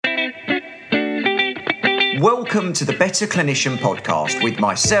Welcome to the Better Clinician podcast with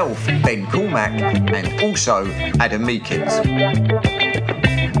myself, Ben Cormack, and also Adam Meekins.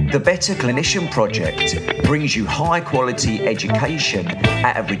 The Better Clinician Project brings you high-quality education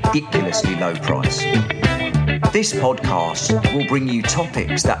at a ridiculously low price. This podcast will bring you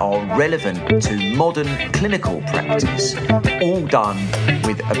topics that are relevant to modern clinical practice, all done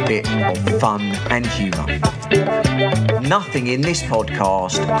with a bit of fun and humour. Nothing in this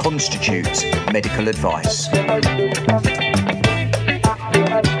podcast constitutes medical advice.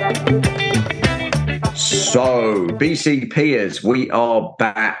 So, BCPers, we are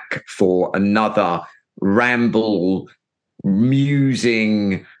back for another ramble,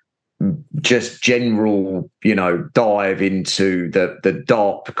 musing, just general, dive into the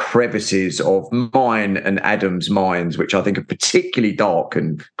dark crevices of mine and Adam's minds, which I think are particularly dark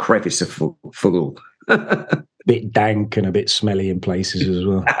and crevice-full. A bit dank and a bit smelly in places as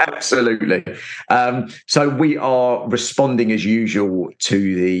well. Absolutely. So we are responding as usual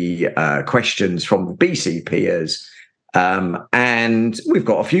to the questions from the BCPers, and we've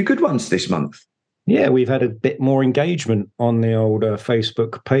got a few good ones this month. Yeah, we've had a bit more engagement on the old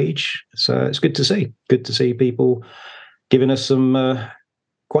Facebook page, so it's good to see. Good to see people giving us some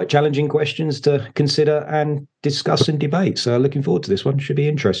quite challenging questions to consider and discuss and debate. So looking forward to this one. Should be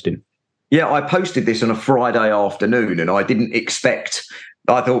interesting. Yeah, I posted this on a Friday afternoon, and I didn't expect.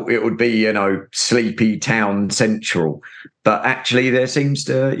 I thought it would be, sleepy town central, but actually there seems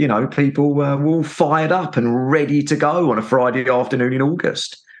to, people were all fired up and ready to go on a Friday afternoon in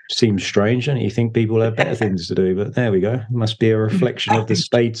August. Seems strange, don't you? Think people have better things to do, but there we go. Must be a reflection of the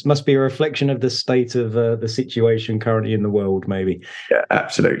state. Must be a reflection of the state of the situation currently in the world, maybe. Yeah,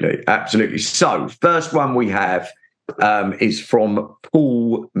 absolutely. So, first one we have is from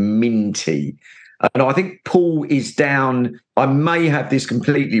Paul Minty. And I think Paul is down. I may have this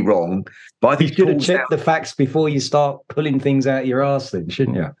completely wrong, but I think you should have checked the facts before you start pulling things out of your arse, then,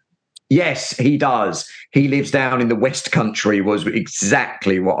 shouldn't you? Yes, he does. He lives down in the West Country, was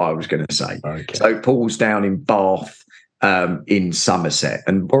exactly what I was going to say. Okay. So Paul's down in Bath, in Somerset.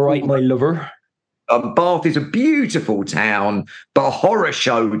 And all right, my lover. Bath is a beautiful town, but a horror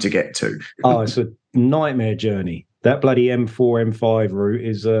show to get to. Oh, it's a nightmare journey. That bloody M4, M5 route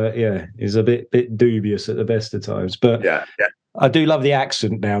is a bit dubious at the best of times. But yeah. I do love the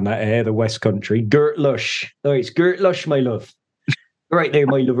accent down that air, the West Country. Gert Lush. Oh, it's Gert Lush, my love. Right there,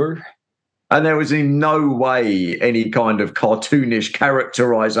 my lover. And there was in no way any kind of cartoonish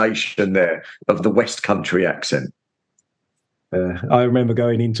characterization there of the West Country accent. I remember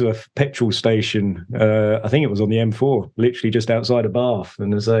going into a petrol station. I think it was on the M4, literally just outside of Bath.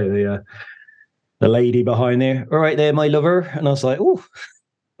 And as I say, the lady behind there, all right there, my lover. And I was like, oh,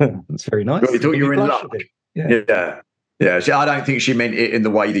 that's very nice. Well, you thought you were in luck. Yeah. I don't think she meant it in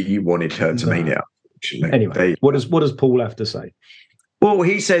the way that you wanted her to mean it. Anyway, what does Paul have to say? Well,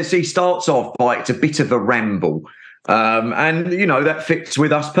 he says he starts off by it's a bit of a ramble. And, that fits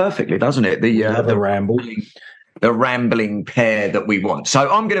with us perfectly, doesn't it? The ramble. The rambling pair that we want. So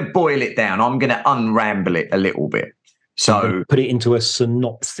I'm going to boil it down. I'm going to unramble it a little bit. So put it into a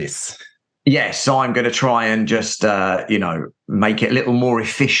synopsis. Yes, I'm going to try and just, make it a little more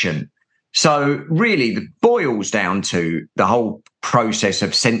efficient. So really, it boils down to the whole process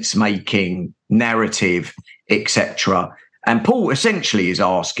of sense-making, narrative, etc. And Paul essentially is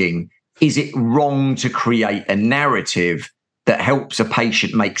asking, is it wrong to create a narrative that helps a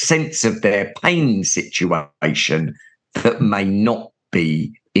patient make sense of their pain situation that may not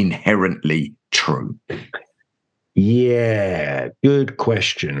be inherently true? Yeah, good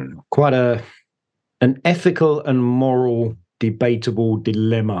question. Quite an ethical and moral debatable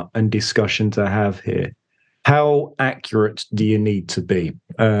dilemma and discussion to have here. How accurate do you need to be?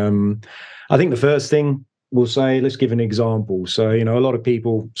 I think the first thing we'll say, let's give an example. So, a lot of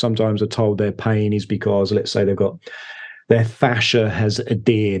people sometimes are told their pain is because, let's say, their fascia has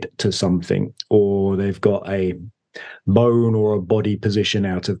adhered to something, or they've got a bone or a body position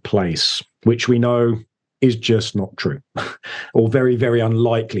out of place, which we know is just not true, or very, very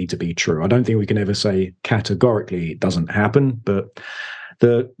unlikely to be true. I don't think we can ever say categorically it doesn't happen, but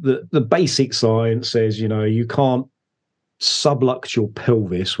the basic science says, you can't subluxate your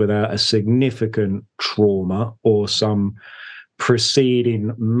pelvis without a significant trauma or some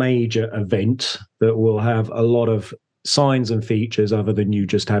preceding major event that will have a lot of signs and features other than you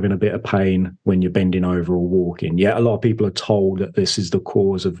just having a bit of pain when you're bending over or walking. Yet a lot of people are told that this is the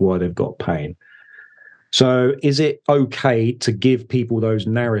cause of why they've got pain. So is it okay to give people those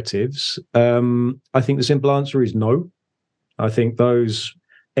narratives? I think the simple answer is no. I think those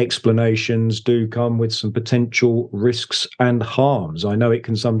explanations do come with some potential risks and harms. I know it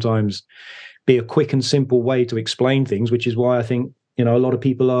can sometimes be a quick and simple way to explain things, which is why I think, a lot of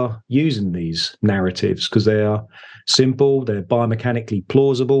people are using these narratives, because they are simple, they're biomechanically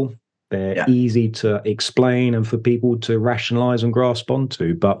plausible, they're easy to explain and for people to rationalize and grasp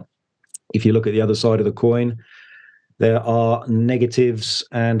onto. But if you look at the other side of the coin, there are negatives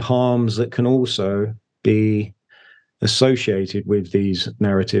and harms that can also be associated with these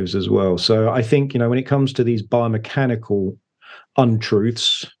narratives as well. So I think, when it comes to these biomechanical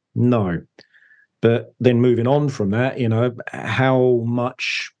untruths, no. But then moving on from that, how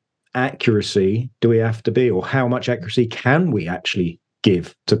much accuracy do we have to be, or how much accuracy can we actually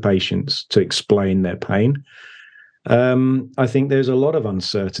give to patients to explain their pain? I think there's a lot of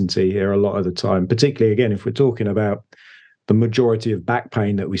uncertainty here a lot of the time, particularly, again, if we're talking about the majority of back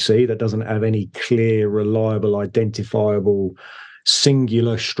pain that we see that doesn't have any clear, reliable, identifiable,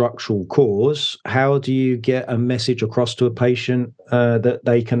 singular structural cause. How do you get a message across to a patient that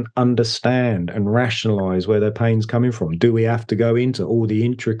they can understand and rationalize where their pain's coming from? Do we have to go into all the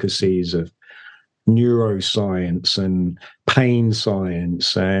intricacies of neuroscience and pain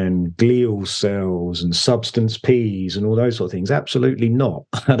science and glial cells and substance Ps and all those sort of things? Absolutely not.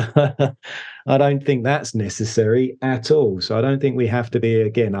 I don't think that's necessary at all. So I don't think we have to be,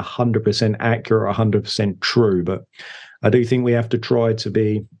 again, 100% accurate, 100% true, but I do think we have to try to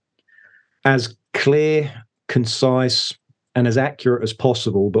be as clear, concise, and as accurate as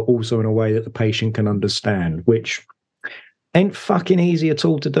possible, but also in a way that the patient can understand, which ain't fucking easy at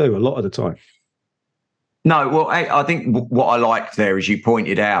all to do a lot of the time. No, well, I think what I liked there is you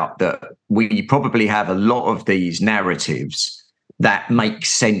pointed out that we probably have a lot of these narratives that make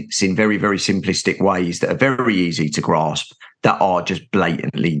sense in very, very simplistic ways that are very easy to grasp, that are just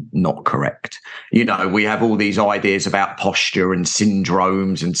blatantly not correct. We have all these ideas about posture and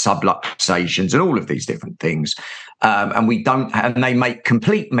syndromes and subluxations and all of these different things. And they make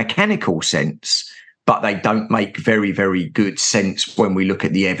complete mechanical sense, but they don't make very, very good sense when we look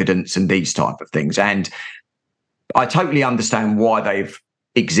at the evidence and these type of things. And I totally understand why they've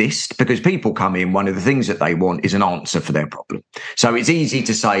exist, because people come in, one of the things that they want is an answer for their problem. So it's easy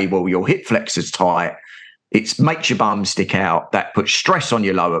to say, well, your hip flexor's tight, it makes your bum stick out, that puts stress on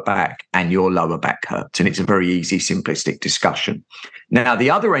your lower back and your lower back hurts. And it's a very easy, simplistic discussion. Now, the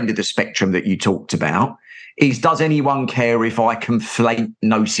other end of the spectrum that you talked about is, does anyone care if I conflate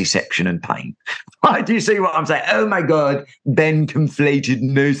nociception and pain? Right? Do you see what I'm saying? Oh my God, Ben conflated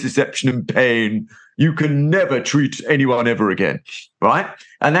nociception and pain. You can never treat anyone ever again, right?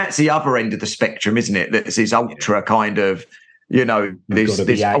 And that's the other end of the spectrum, isn't it? That's this ultra kind of, this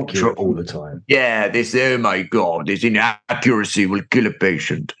ultra all the time. Yeah, this, oh my God, this inaccuracy will kill a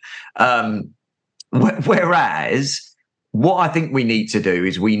patient. Whereas what I think we need to do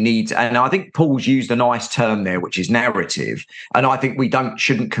is and I think Paul's used a nice term there, which is narrative. And I think we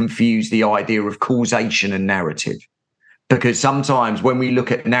shouldn't confuse the idea of causation and narrative. Because sometimes when we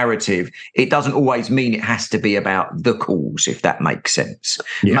look at narrative, it doesn't always mean it has to be about the cause, if that makes sense.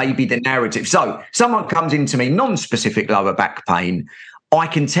 Yeah. Maybe the narrative. So someone comes into me, non-specific lower back pain. I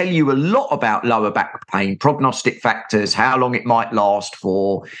can tell you a lot about lower back pain, prognostic factors, how long it might last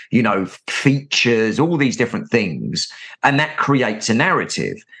for, features, all these different things. And that creates a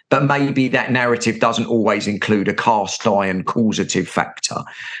narrative. But maybe that narrative doesn't always include a cast iron causative factor.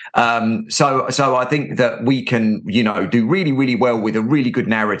 So I think that we can, do really, really well with a really good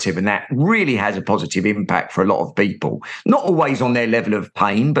narrative, and that really has a positive impact for a lot of people. Not always on their level of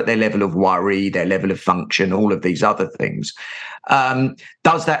pain, but their level of worry, their level of function, all of these other things.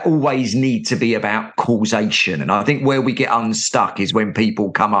 Does that always need to be about causation? And I think where we get unstuck is when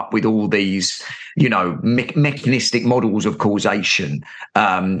people come up with all these, mechanistic models of causation.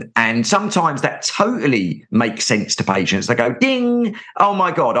 And sometimes that totally makes sense to patients. They go, ding, oh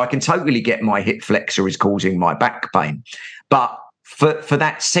my God, I can totally get my hip flexor is causing my back pain. But for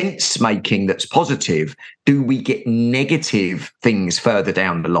that sense making that's positive, do we get negative things further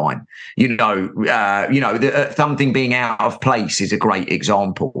down the line? Something being out of place is a great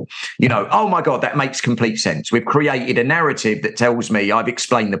example. Oh my God, that makes complete sense. We've created a narrative that tells me I've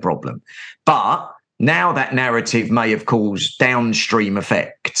explained the problem, but now that narrative may have caused downstream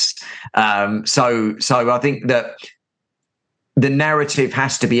effects. So I think that the narrative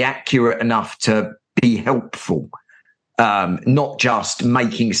has to be accurate enough to be helpful. Not just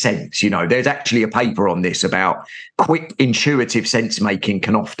making sense. There's actually a paper on this about quick, intuitive sense making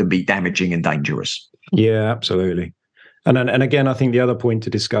can often be damaging and dangerous. Yeah, absolutely. And again, I think the other point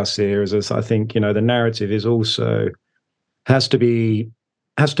to discuss here is, I think, the narrative is also has to be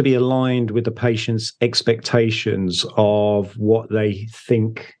has to be aligned with the patient's expectations of what they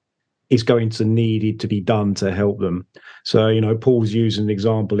think is going to needed to be done to help them. So, Paul's using an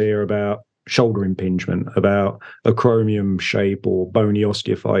example here about shoulder impingement, about acromion shape or bony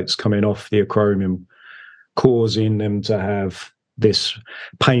osteophytes coming off the acromion, causing them to have this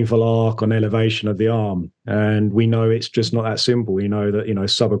painful arc on elevation of the arm. And we know it's just not that simple. We know that,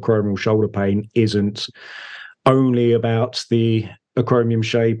 subacromial shoulder pain isn't only about the acromion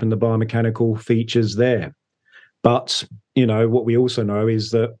shape and the biomechanical features there. But, what we also know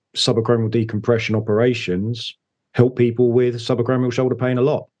is that subacromial decompression operations help people with subacromial shoulder pain a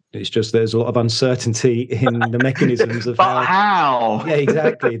lot. It's just there's a lot of uncertainty in the mechanisms of how. Yeah,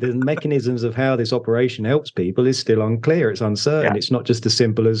 exactly. The mechanisms of how this operation helps people is still unclear. It's uncertain. Yeah. It's not just as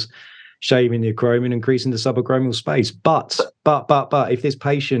simple as shaving the acromion, increasing the subacromial space. But if this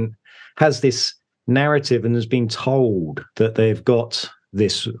patient has this narrative and has been told that they've got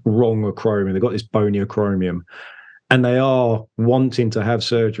this wrong acromion, they've got this bony acromion, and they are wanting to have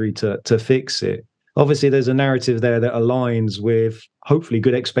surgery to fix it, obviously there's a narrative there that aligns with hopefully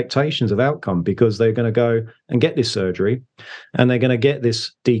good expectations of outcome, because they're going to go and get this surgery and they're going to get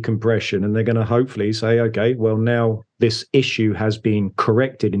this decompression, and they're going to hopefully say, okay, well, now this issue has been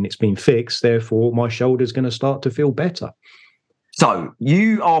corrected and it's been fixed, therefore my shoulder's going to start to feel better. So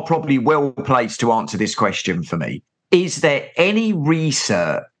you are probably well placed to answer this question for me. Is there any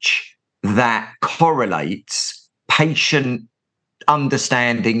research that correlates patient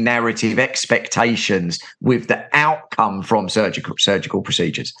understanding narrative expectations with the outcome from surgical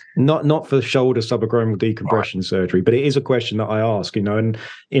procedures? Not for shoulder subacromial decompression surgery, but it is a question that I ask,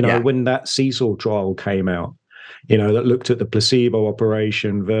 when that Seesaw trial came out, that looked at the placebo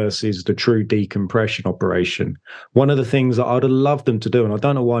operation versus the true decompression operation. One of the things that I'd have loved them to do, and I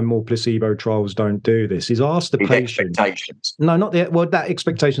don't know why more placebo trials don't do this, is ask the patient. Expectations. No, not that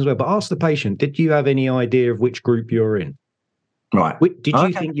expectations as well, but ask the patient, did you have any idea of which group you're in? Right. Did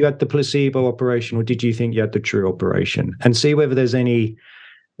you think you had the placebo operation, or did you think you had the true operation? And see whether there's any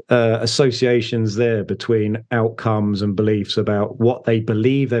associations there between outcomes and beliefs about what they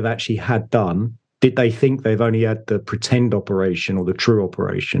believe they've actually had done. Did they think they've only had the pretend operation or the true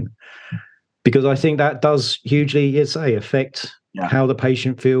operation? Because I think that does hugely, affect how the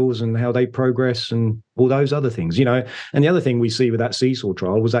patient feels and how they progress and all those other things, And the other thing we see with that Seesaw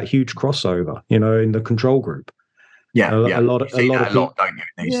trial was that huge crossover, in the control group. Yeah, a lot of people, don't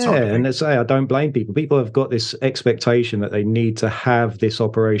you? And they say, I don't blame people. People have got this expectation that they need to have this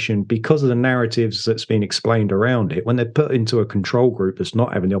operation because of the narratives that's been explained around it. When they're put into a control group that's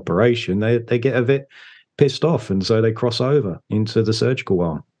not having the operation, they get a bit pissed off, and so they cross over into the surgical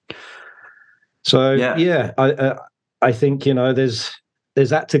arm. So I think there's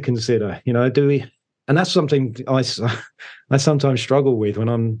that to consider. Do we? And that's something I sometimes struggle with when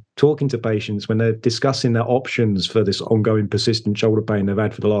I'm talking to patients when they're discussing their options for this ongoing persistent shoulder pain they've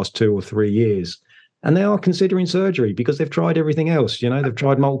had for the last 2 or 3 years. And they are considering surgery because they've tried everything else. They've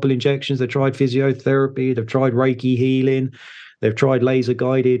tried multiple injections, they've tried physiotherapy, they've tried Reiki healing, they've tried laser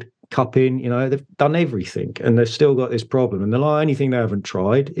guided cupping, they've done everything, and they've still got this problem. And the only thing they haven't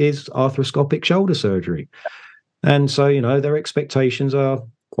tried is arthroscopic shoulder surgery. And so, their expectations are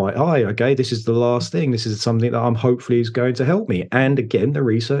quite high. Okay, this is the last thing. This is something that I'm hopefully is going to help me. And again, the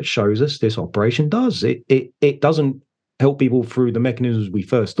research shows us this operation does. It doesn't help people through the mechanisms we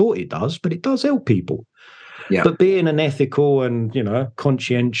first thought it does, but it does help people. Yeah. But being an ethical and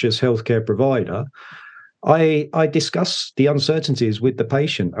conscientious healthcare provider, I discuss the uncertainties with the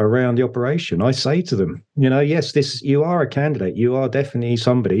patient around the operation. I say to them, yes, you are a candidate. You are definitely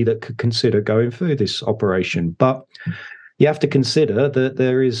somebody that could consider going through this operation, but you have to consider that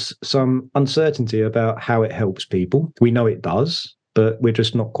there is some uncertainty about how it helps people. We know it does, but we're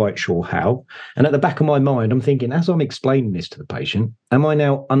just not quite sure how. And at the back of my mind, I'm thinking, as I'm explaining this to the patient, am I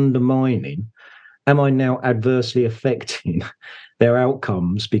now adversely affecting their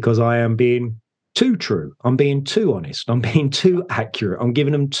outcomes because I am being too true? I'm being too honest. I'm being too accurate. I'm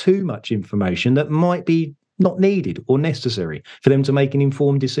giving them too much information that might be not needed or necessary for them to make an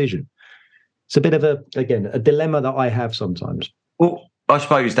informed decision. It's a bit of a dilemma that I have sometimes. Well, I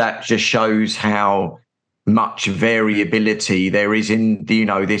suppose that just shows how much variability there is in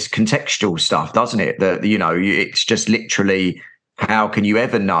this contextual stuff, doesn't it? That it's just literally, how can you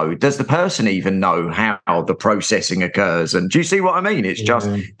ever know? Does the person even know how the processing occurs? And do you see what I mean? It's just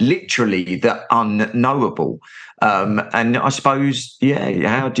literally the unknowable. And I suppose,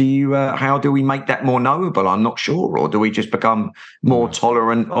 how do we make that more knowable? I'm not sure. Or do we just become more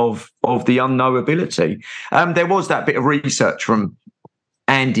tolerant of the unknowability? There was that bit of research from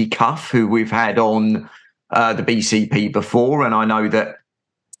Andy Cuff, who we've had on the BCP before, and I know that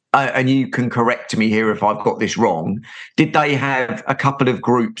and you can correct me here if I've got this wrong, did they have a couple of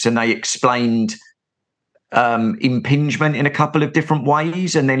groups and they explained impingement in a couple of different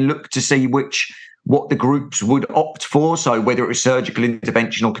ways and then looked to see what the groups would opt for? So whether it was surgical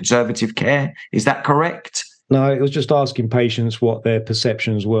intervention or conservative care, is that correct? No, it was just asking patients what their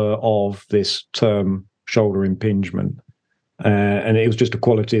perceptions were of this term shoulder impingement. And it was just a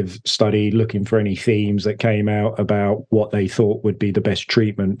qualitative study looking for any themes that came out about what they thought would be the best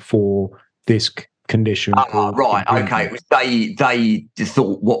treatment for this condition. Right. Okay. It was they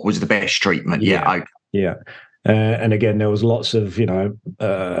thought what was the best treatment. Yeah. Okay. Yeah. And again, there was lots of,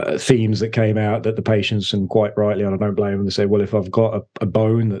 themes that came out that the patients, and quite rightly, and I don't blame them, they say, well, if I've got a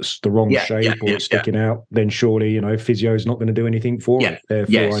bone that's the wrong shape or it's sticking out, then surely, physio is not going to do anything for it.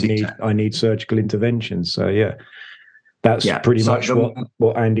 Therefore, I need surgical intervention. So, yeah. That's pretty much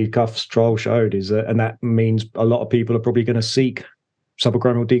what Andy Cuff's trial showed and that means a lot of people are probably going to seek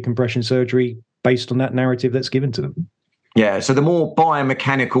subacromial decompression surgery based on that narrative that's given to them. Yeah. So the more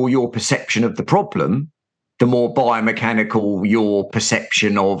biomechanical your perception of the problem, the more biomechanical your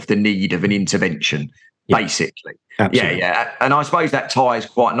perception of the need of an intervention, basically. Absolutely. Yeah. And I suppose that ties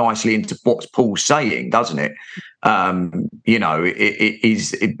quite nicely into what Paul's saying, doesn't it?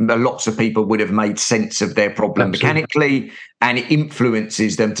 Lots of people would have made sense of their problem mechanically, and it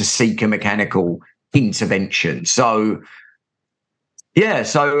influences them to seek a mechanical intervention. So,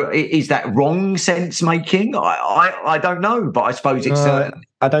 is that wrong sense making? I don't know, but I suppose it's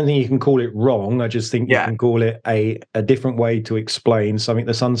I don't think you can call it wrong. I just think you can call it a different way to explain something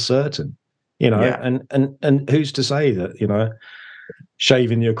that's uncertain. And who's to say that,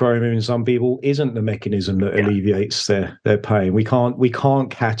 shaving the acromion in some people isn't the mechanism that alleviates their pain. We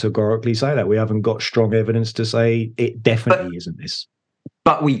can't categorically say that. We haven't got strong evidence to say it definitely isn't this.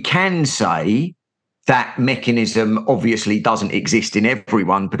 But we can say that mechanism obviously doesn't exist in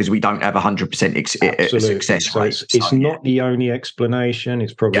everyone because we don't have 100% success rate. It's not the only explanation.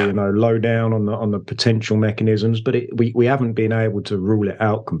 It's probably low down on the potential mechanisms, but we haven't been able to rule it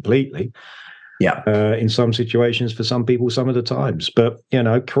out completely. Yeah. In some situations, for some people, some of the times. But,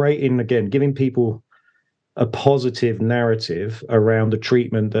 giving people a positive narrative around the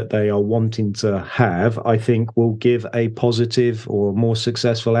treatment that they are wanting to have, I think will give a positive or more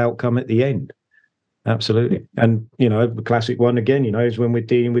successful outcome at the end. Absolutely. And, the classic one, again, is when we're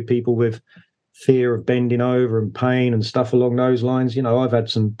dealing with people with fear of bending over and pain and stuff along those lines. I've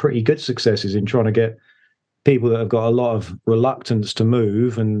had some pretty good successes in trying to get people that have got a lot of reluctance to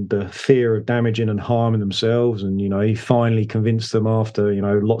move and the fear of damaging and harming themselves. And, he finally convinced them after,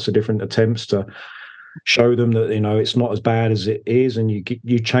 lots of different attempts to show them that, it's not as bad as it is. And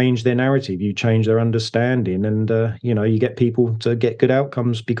you change their narrative, you change their understanding, and, you get people to get good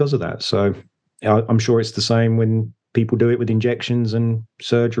outcomes because of that. So I'm sure it's the same when people do it with injections and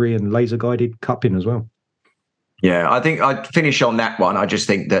surgery and laser guided cupping as well. Yeah, I think I'd finish on that one. I just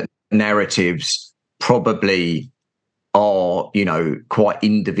think that narratives probably are, quite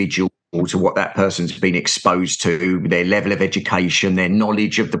individual to what that person's been exposed to, their level of education, their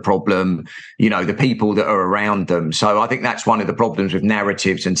knowledge of the problem, the people that are around them. So I think that's one of the problems with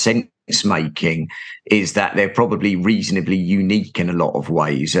narratives and sense making, is that they're probably reasonably unique in a lot of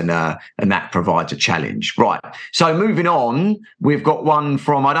ways, and that provides a challenge. Right. So moving on, we've got one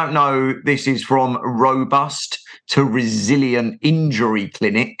from, I don't know, this is from Robust to Resilient Injury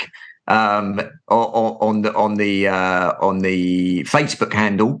Clinic. On the Facebook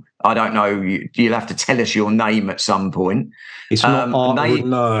handle. I don't know. You'll have to tell us your name at some point. It's not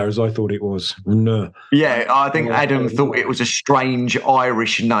as I thought it was. No. Yeah, I think Adam thought it was a strange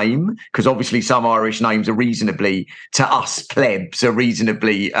Irish name, because obviously some Irish names are reasonably, to us plebs, are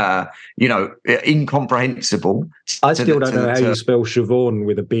reasonably, incomprehensible. I still don't know how you spell Siobhan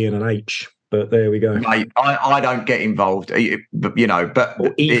with a B and an H. But there we go. Mate, I don't get involved, but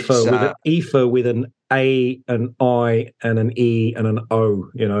or Aoife with an A, an I, and an E, and an O.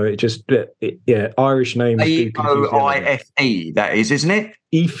 Irish names. Aoife, that is, isn't it?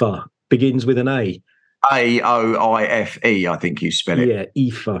 Aoife begins with an A. Aoife, I think you spell it. Yeah,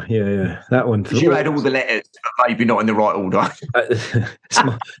 Aoife. Yeah. That one. You had all the letters, but maybe not in the right order.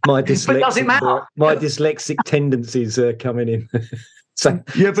 my dyslexic, but does it matter? My dyslexic tendencies are coming in. So,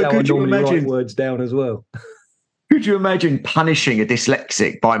 but could you imagine write words down as well? Could you imagine punishing a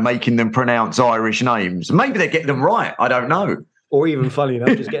dyslexic by making them pronounce Irish names? Maybe they get them right. I don't know. Or even, funny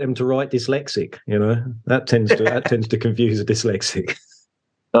enough, just get them to write dyslexic. That tends to confuse a dyslexic.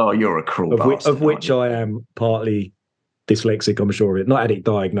 Oh, you're a cruel bastard. Of which I am partly dyslexic. I'm sure of it. Not had it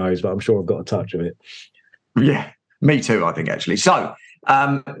diagnosed, but I'm sure I've got a touch of it. Yeah, me too. I think actually. So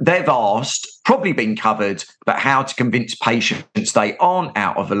They've asked, probably been covered, but how to convince patients they aren't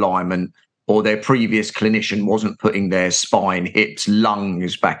out of alignment or their previous clinician wasn't putting their spine, hips,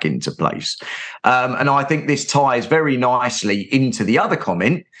 lungs back into place. And I think this ties very nicely into the other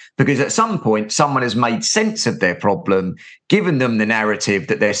comment, because at some point, someone has made sense of their problem, given them the narrative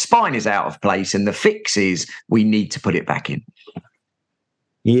that their spine is out of place, and the fix is we need to put it back in.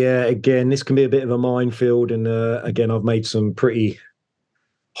 Yeah, again, this can be a bit of a minefield. And again, I've made some pretty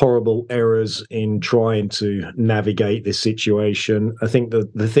horrible errors in trying to navigate this situation. I think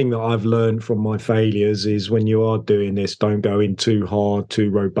the thing that I've learned from my failures is when you are doing this, don't go in too hard, too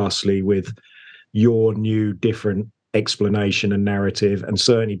robustly with your new, different explanation and narrative, and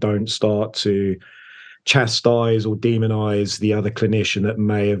certainly don't start to chastise or demonize the other clinician that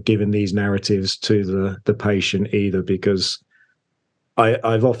may have given these narratives to the patient either, because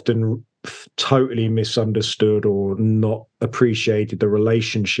I've often totally misunderstood or not appreciated the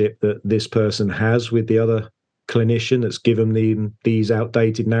relationship that this person has with the other clinician that's given them these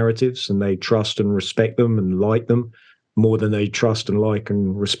outdated narratives, and they trust and respect them and like them more than they trust and like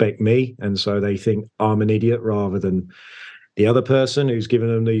and respect me. And so they think I'm an idiot rather than the other person who's given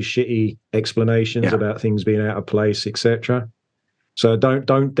them these shitty explanations about things being out of place, etc. So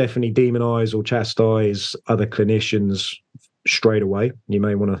don't definitely demonize or chastise other clinicians straight away. You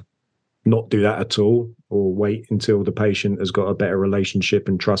may want to not do that at all, or wait until the patient has got a better relationship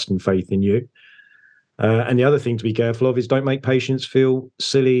and trust and faith in you. And the other thing to be careful of is don't make patients feel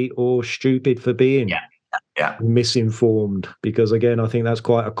silly or stupid for being misinformed, because again, I think that's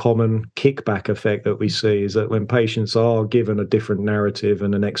quite a common kickback effect that we see, is that when patients are given a different narrative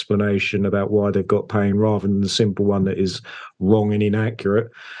and an explanation about why they've got pain rather than the simple one that is wrong and inaccurate,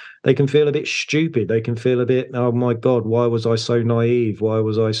 they can feel a bit stupid. They can feel a bit, oh my God, why was I so naive? Why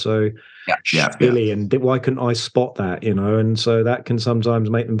was I so silly? And why couldn't I spot that, And so that can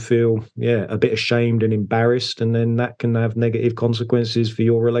sometimes make them feel, a bit ashamed and embarrassed. And then that can have negative consequences for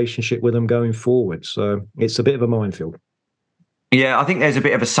your relationship with them going forward. So it's a bit of a minefield. Yeah, I think there's a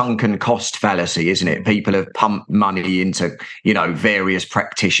bit of a sunken cost fallacy, isn't it? People have pumped money into, various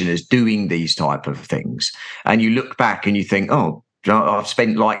practitioners doing these type of things. And you look back and you think, oh, I've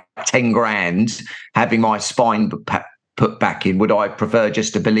spent like 10 grand having my spine put back in. Would I prefer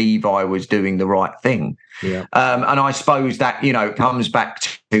just to believe I was doing the right thing? Yeah. And I suppose that, comes back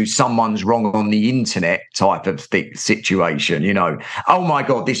to someone's wrong on the internet type of situation, oh my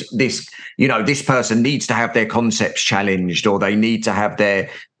God, this person needs to have their concepts challenged, or they need to have their,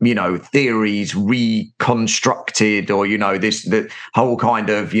 theories reconstructed, or, the whole kind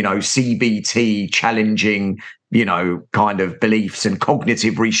of, CBT challenging, kind of beliefs and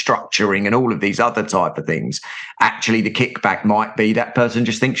cognitive restructuring and all of these other type of things. Actually, the kickback might be that person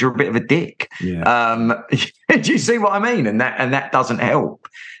just thinks you're a bit of a dick. Yeah. Do you see what I mean? And that doesn't help.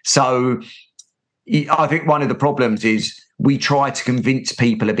 So I think one of the problems is we try to convince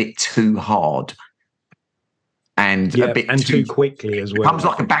people a bit too hard. And a bit too quickly as well. It becomes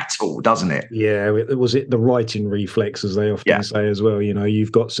like a battle, doesn't it? Yeah, was it the writing reflex, as they often say as well?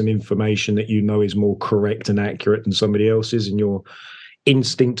 You've got some information that is more correct and accurate than somebody else's, and your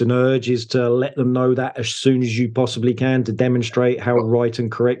instinct and urge is to let them know that as soon as you possibly can, to demonstrate how right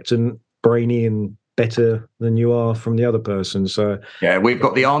and correct and brainy and better than you are from the other person. So we've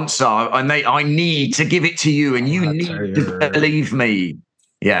got the answer, and I need to give it to you, and you need to believe me.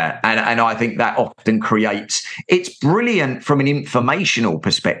 Yeah, and I think that often it's brilliant from an informational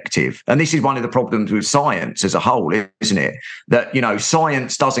perspective. And this is one of the problems with science as a whole, isn't it? That,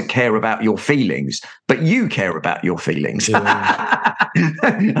 science doesn't care about your feelings, but you care about your feelings. Yeah.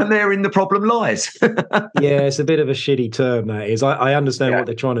 And therein the problem lies. Yeah, it's a bit of a shitty term, that is. I understand what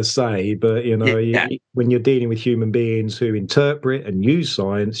they're trying to say, but, when you're dealing with human beings who interpret and use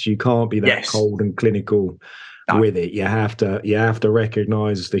science, you can't be that cold and clinical with it. You have to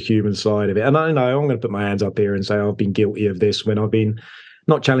recognize the human side of it. And I know I'm going to put my hands up here and say I've been guilty of this when I've been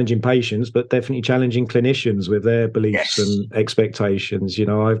not challenging patients, but definitely challenging clinicians with their beliefs and expectations.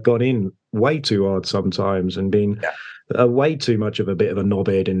 I've gone in way too hard sometimes and been way too much of a bit of a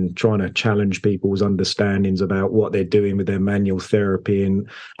knobhead and trying to challenge people's understandings about what they're doing with their manual therapy, and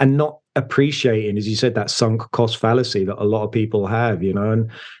not appreciating, as you said, that sunk cost fallacy that a lot of people have, and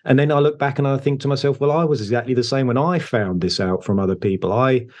then I look back and I think to myself, well, I was exactly the same when I found this out from other people.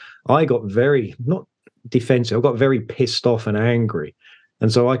 I got very, not defensive, I got very pissed off and angry.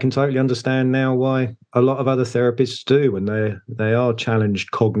 And so I can totally understand now why a lot of other therapists do when they are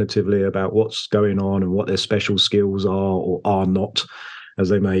challenged cognitively about what's going on and what their special skills are or are not, as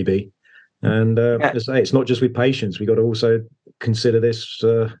they may be. And as I say, it's not just with patients. We've got to also consider these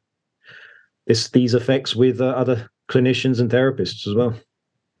effects with other clinicians and therapists as well.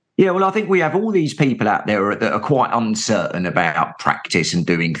 Yeah, well, I think we have all these people out there that are quite uncertain about practice and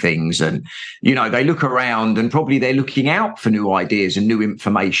doing things. And, they look around and probably they're looking out for new ideas and new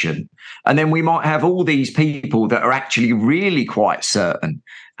information. And then we might have all these people that are actually really quite certain.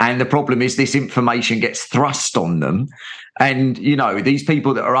 And the problem is this information gets thrust on them. And, these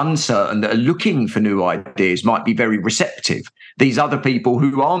people that are uncertain, that are looking for new ideas might be very receptive. These other people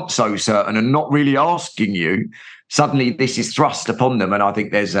who aren't so certain and not really asking you, suddenly this is thrust upon them. And I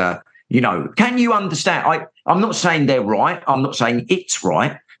think there's can you understand? I'm not saying they're right. I'm not saying it's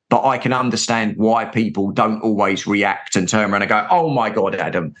right, but I can understand why people don't always react and turn around and go, oh my God,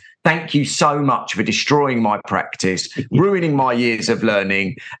 Adam, thank you so much for destroying my practice, ruining my years of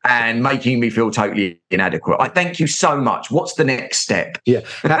learning and making me feel totally inadequate. I thank you so much. What's the next step? Yeah.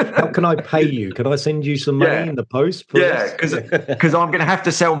 How can I pay you? Can I send you some money in the post? Yeah, because I'm going to have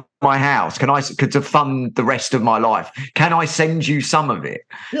to sell my house. To fund the rest of my life? Can I send you some of it?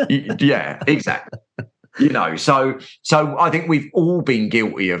 Yeah, exactly. So I think we've all been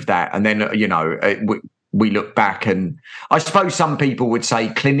guilty of that. And then, we look back, and I suppose some people would say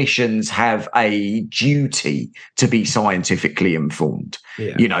clinicians have a duty to be scientifically informed.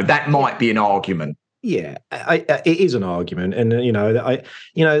 Yeah. That might be an argument. Yeah, it is an argument. And,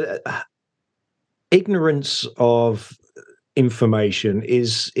 ignorance of information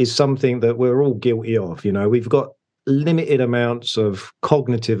is something that we're all guilty of. We've got limited amounts of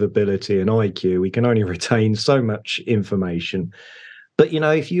cognitive ability and IQ. We can only retain so much information. But,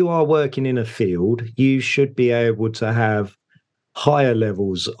 if you are working in a field, you should be able to have higher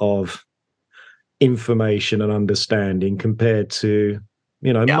levels of information and understanding compared to,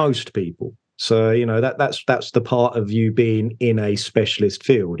 most people. So, that's the part of you being in a specialist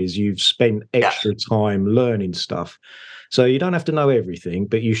field, is you've spent extra time learning stuff. So you don't have to know everything,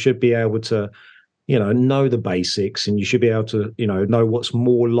 but you should be able to, know the basics, and you should be able to, know what's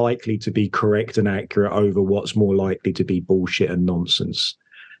more likely to be correct and accurate over what's more likely to be bullshit and nonsense.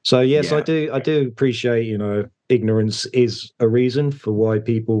 So yes, I do appreciate, ignorance is a reason for why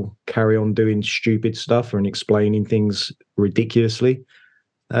people carry on doing stupid stuff and explaining things ridiculously.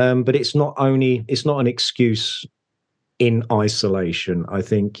 But it's not an excuse in isolation. I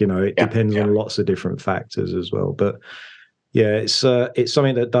think, it depends on lots of different factors as well. But yeah, it's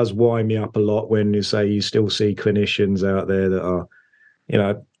something that does wind me up a lot when you still see clinicians out there that are,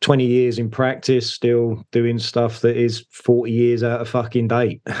 20 years in practice, still doing stuff that is 40 years out of fucking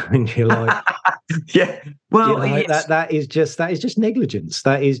date. And you're like, yeah, well, that is just negligence.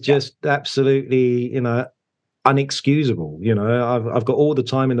 That is just absolutely, unexcusable. I've got all the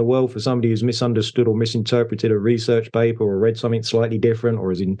time in the world for somebody who's misunderstood or misinterpreted a research paper or read something slightly different or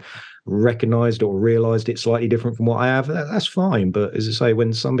has recognized or realized it slightly different from what I have. That's fine. But as I say,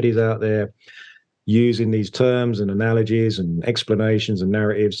 when somebody's out there using these terms and analogies and explanations and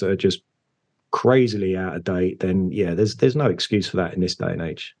narratives that are just crazily out of date, then there's no excuse for that in this day and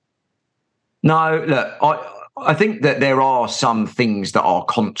age. No, look, I think that there are some things that are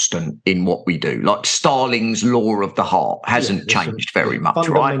constant in what we do, like Starling's law of the heart hasn't changed very much,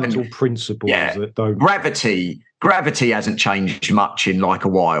 right? Fundamental principles that don't. Gravity hasn't changed much in like a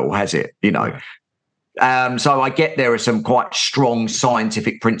while, has it? So I get there are some quite strong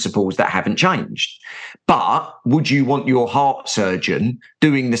scientific principles that haven't changed. But would you want your heart surgeon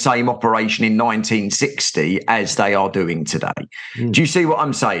doing the same operation in 1960 as they are doing today? Do you see what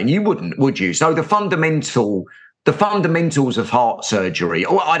I'm saying? You wouldn't, would you? So the fundamentals of heart surgery,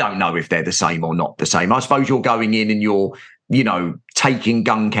 I don't know if they're the same or not the same. I suppose you're going in and you're, taking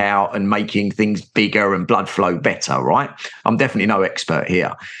gunk out and making things bigger and blood flow better, right? I'm definitely no expert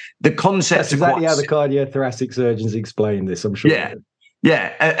here. The concepts That's exactly how the cardiothoracic surgeons explain this, I'm sure.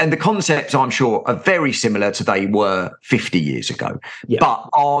 Yeah. And the concepts, I'm sure, are very similar to they were 50 years ago. Yeah. But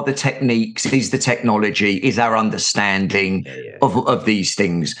are the techniques, is the technology, is our understanding of these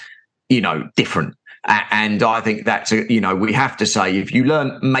things, different? And I think that's, we have to say, if you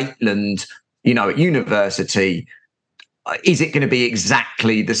learn Maitland, at university, is it going to be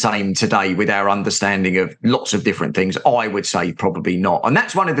exactly the same today with our understanding of lots of different things? I would say probably not. And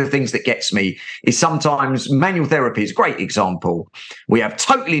that's one of the things that gets me is sometimes manual therapy is a great example. We have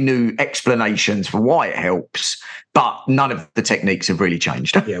totally new explanations for why it helps, but none of the techniques have really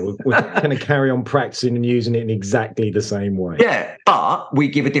changed. Yeah, we're going to carry on practicing and using it in exactly the same way. Yeah, but we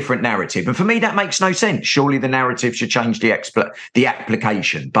give a different narrative. And for me, that makes no sense. Surely the narrative should change the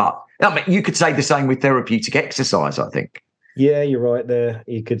application. But you could say the same with therapeutic exercise, I think. Yeah, you're right there.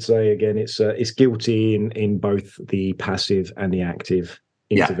 You could say, again, it's guilty in both the passive and the active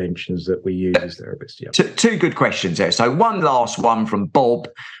interventions that we use as therapists. Yeah. Two good questions there. So one last one from Bob.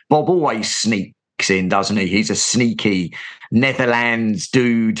 Bob always sneaks sneaks in, doesn't he? He's a sneaky Netherlands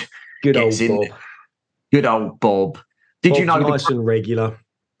dude. Good old Bob. Good old Bob. Did you know nice and regular?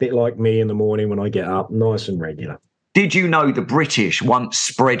 Bit like me in the morning when I get up, nice and regular. Did you know the British once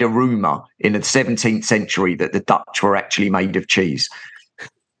spread a rumour in the 17th century that the Dutch were actually made of cheese?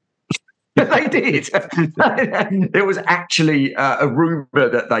 They did. There was actually a rumour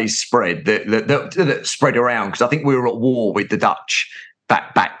that they spread that spread around, because I think we were at war with the Dutch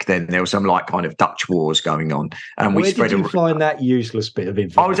back then. There was some kind of Dutch wars going on, and Where did you find that useless bit of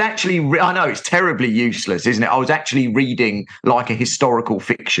information? I was actually, I know it's terribly useless, isn't it? I was actually reading a historical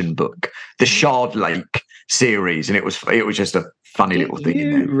fiction book, the Shard Lake series, and it was just a funny little thing. You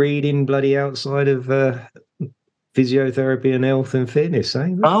in there. Reading bloody outside of physiotherapy and health and fitness, eh?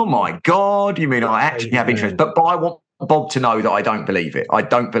 Oh my God! You mean I actually have interest? But I want Bob to know that I don't believe it. I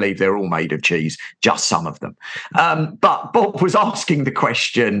don't believe they're all made of cheese, just some of them. But Bob was asking the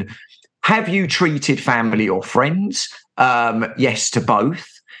question, have you treated family or friends? Yes to both.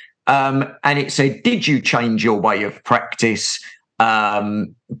 And it said, did you change your way of practice?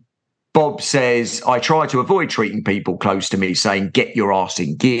 Bob says, I try to avoid treating people close to me saying, get your ass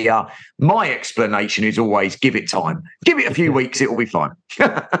in gear. My explanation is always, give it time. Give it a few weeks, it will be fine.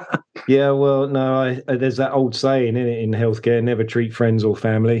 Yeah, well, no, there's that old saying in healthcare, never treat friends or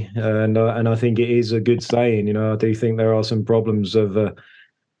family. And I think it is a good saying. I do think there are some problems of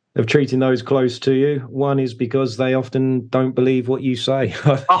treating those close to you. One is because they often don't believe what you say,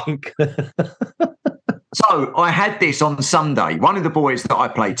 I think. So I had this on Sunday. One of the boys that I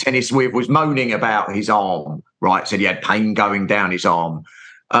played tennis with was moaning about his arm, right? Said he had pain going down his arm.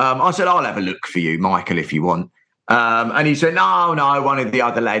 I said, I'll have a look for you, Michael, if you want. And he said, no, one of the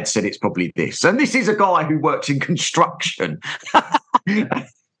other lads said it's probably this. And this is a guy who works in construction.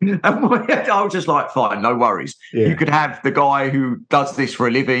 And I was just like, fine, no worries. Yeah. You could have the guy who does this for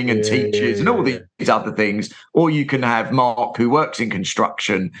a living and teaches and all these other things, or you can have Mark, who works in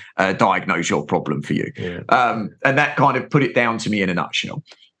construction, diagnose your problem for you. Yeah. And that kind of put it down to me in a nutshell.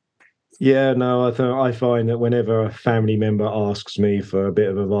 Yeah, no, I find that whenever a family member asks me for a bit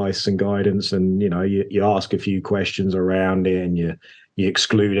of advice and guidance, and you ask a few questions around it, and you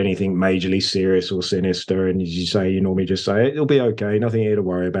exclude anything majorly serious or sinister, and as you say, you normally just say it'll be okay, nothing here to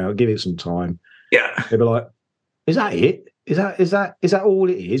worry about, give it some time. Yeah, they'll be like, "Is that it? Is that all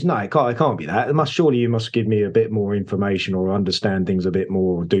it is? No, it can't be that. Surely you must give me a bit more information or understand things a bit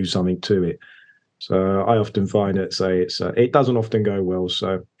more or do something to it." So I often find that it doesn't often go well.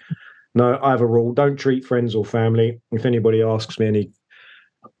 So no, I have a rule: don't treat friends or family. If anybody asks me any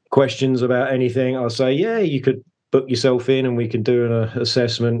questions about anything, I'll say, yeah, you could book yourself in and we can do an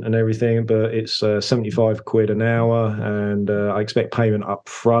assessment and everything, but it's 75 quid an hour, and I expect payment up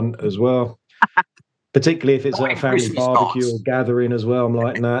front as well. Particularly if it's a family barbecue or gathering as well. I'm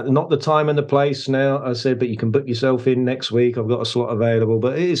like, nah, not the time and the place now. I said, but you can book yourself in next week. I've got a slot available,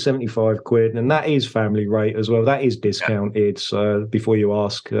 but it is 75 quid, and that is family rate as well. That is discounted. Yeah. So before you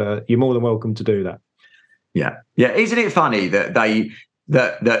ask, you're more than welcome to do that. Yeah. Yeah. Isn't it funny that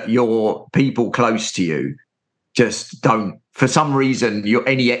that your people close to you just don't, for some reason,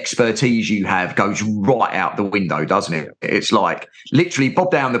 any expertise you have goes right out the window, doesn't it? It's like literally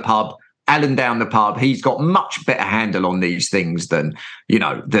Bob down the pub, Alan down the pub. He's got much better handle on these things than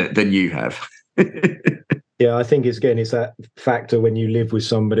than you have. Yeah, I think it's that factor when you live with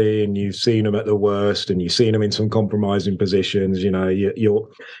somebody and you've seen them at the worst and you've seen them in some compromising positions.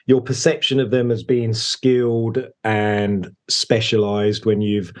 Your perception of them as being skilled and specialised when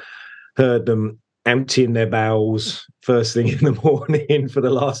you've heard them emptying their bowels first thing in the morning for the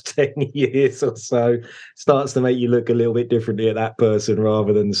last 10 years or so starts to make you look a little bit differently at that person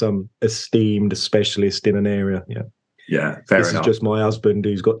rather than some esteemed specialist in an area. Yeah, fair enough. This is just my husband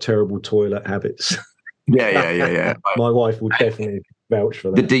who's got terrible toilet habits. Yeah. My wife will definitely vouch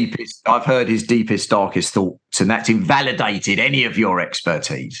for that. I've heard his deepest, darkest thoughts, and that's invalidated any of your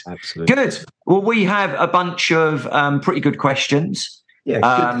expertise. Absolutely. Good. Well, we have a bunch of pretty good questions. Yeah,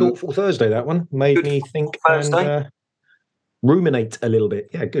 good thoughtful Thursday, that one. Made me think and ruminate a little bit.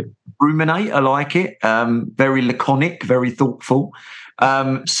 Yeah, good. Ruminate, I like it. Very laconic, very thoughtful.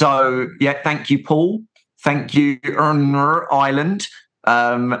 So, thank you, Paul. Thank you, Ireland.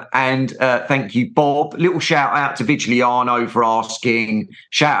 And thank you, Bob. Little shout out to Vigiliano for asking.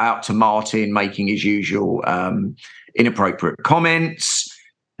 Shout out to Martin making his usual inappropriate comments.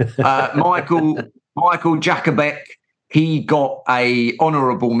 Michael Jacobek, he got a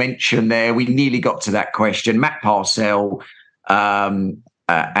honourable mention there. We nearly got to that question. Matt Parcell and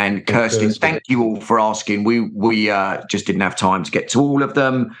Kirsten, thank you all for asking. We just didn't have time to get to all of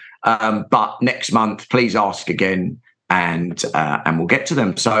them. But next month, please ask again. And we'll get to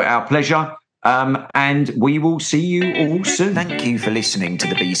them. So our pleasure. And we will see you all soon. Thank you for listening to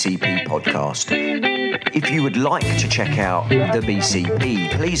the BCP podcast. If you would like to check out the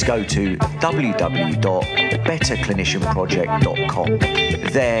BCP, please go to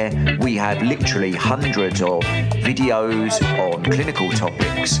www.betterclinicianproject.com. There we have literally hundreds of videos on clinical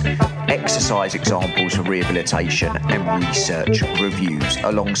topics, exercise examples for rehabilitation and research reviews,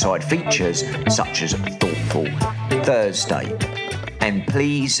 alongside features such as Thoughtful Thursday. And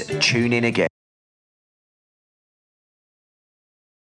please tune in again.